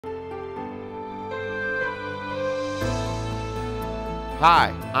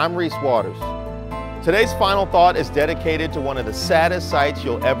Hi, I'm Reese Waters. Today's final thought is dedicated to one of the saddest sights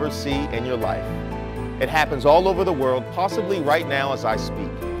you'll ever see in your life. It happens all over the world, possibly right now as I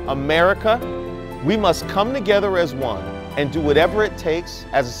speak. America, we must come together as one and do whatever it takes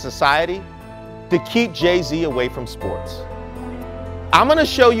as a society to keep Jay-Z away from sports. I'm gonna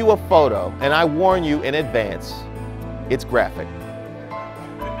show you a photo, and I warn you in advance, it's graphic.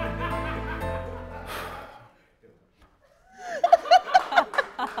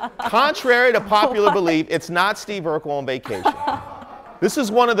 Contrary to popular belief, it's not Steve Urkel on vacation. This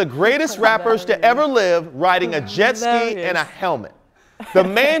is one of the greatest rappers to ever live riding a jet ski and a helmet. The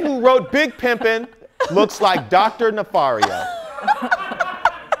man who wrote Big Pimpin' looks like Dr. Nefario.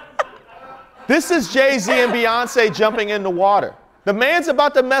 This is Jay-Z and Beyonce jumping in the water. The man's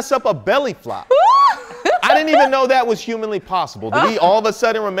about to mess up a belly flop. I didn't even know that was humanly possible. Did he all of a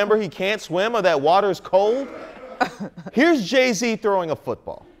sudden remember he can't swim or that water is cold? Here's Jay-Z throwing a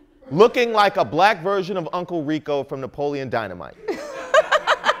football, looking like a black version of Uncle Rico from Napoleon Dynamite.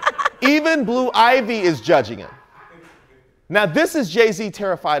 Even Blue Ivy is judging him. Now this is Jay-Z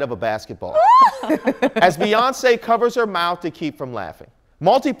terrified of a basketball, as Beyonce covers her mouth to keep from laughing.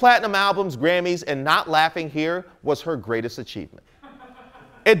 Multi-platinum albums, Grammys, and not laughing here was her greatest achievement.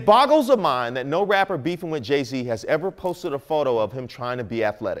 It boggles the mind that no rapper beefing with Jay-Z has ever posted a photo of him trying to be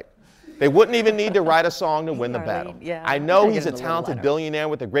athletic. They wouldn't even need to write a song to win the battle. Yeah, I know he's a talented billionaire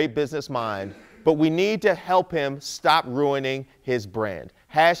with a great business mind, but we need to help him stop ruining his brand.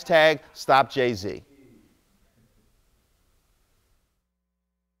 Hashtag Stop Jay-Z.